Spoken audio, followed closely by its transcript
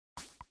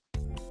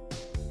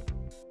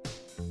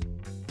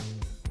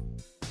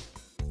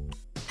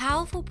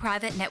Powerful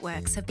private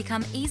networks have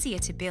become easier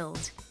to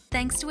build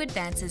thanks to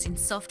advances in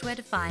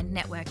software-defined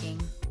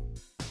networking.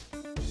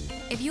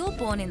 If you're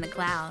born in the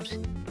cloud,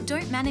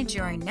 don't manage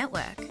your own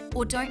network,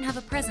 or don't have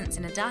a presence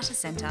in a data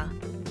centre,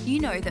 you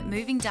know that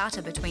moving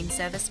data between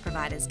service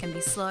providers can be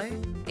slow,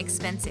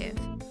 expensive,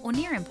 or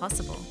near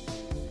impossible.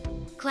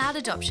 Cloud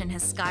adoption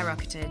has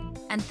skyrocketed,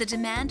 and the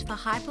demand for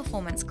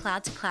high-performance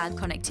cloud-to-cloud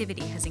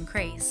connectivity has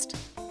increased.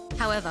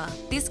 However,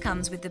 this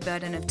comes with the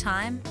burden of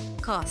time,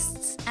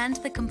 costs, and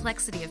the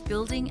complexity of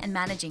building and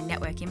managing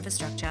network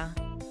infrastructure.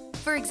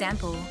 For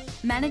example,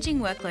 managing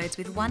workloads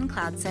with one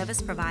cloud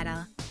service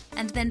provider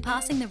and then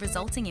passing the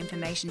resulting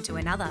information to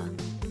another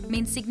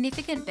means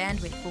significant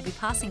bandwidth will be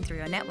passing through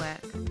your network,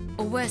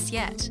 or worse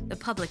yet, the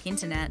public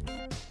internet,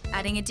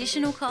 adding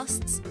additional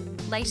costs,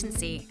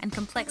 latency, and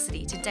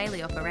complexity to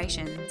daily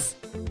operations.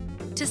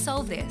 To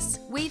solve this,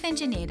 we've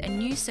engineered a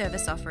new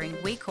service offering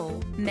we call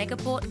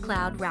Megaport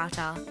Cloud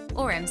Router,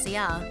 or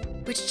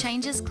MCR, which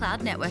changes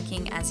cloud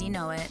networking as you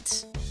know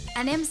it.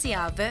 An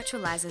MCR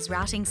virtualizes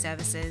routing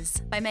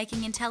services by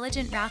making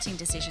intelligent routing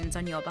decisions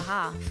on your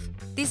behalf.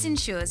 This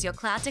ensures your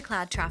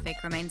cloud-to-cloud traffic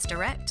remains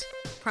direct,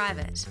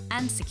 private,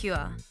 and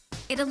secure.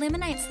 It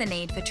eliminates the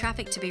need for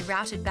traffic to be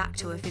routed back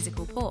to a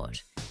physical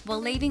port, while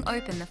leaving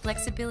open the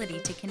flexibility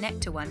to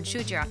connect to one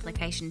should your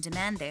application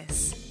demand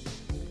this.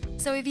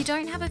 So if you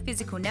don't have a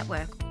physical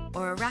network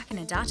or a rack in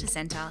a data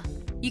center,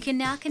 you can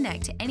now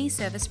connect to any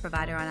service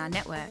provider on our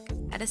network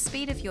at a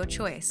speed of your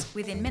choice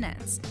within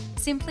minutes,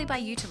 simply by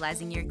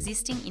utilizing your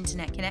existing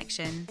internet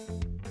connection.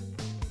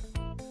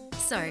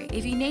 So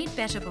if you need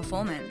better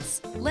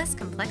performance, less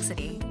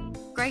complexity,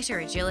 greater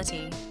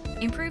agility,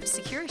 improved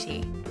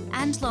security,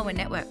 and lower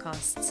network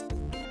costs,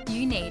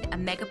 you need a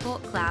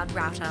Megaport Cloud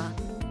Router.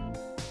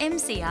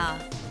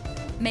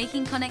 MCR,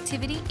 making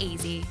connectivity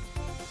easy.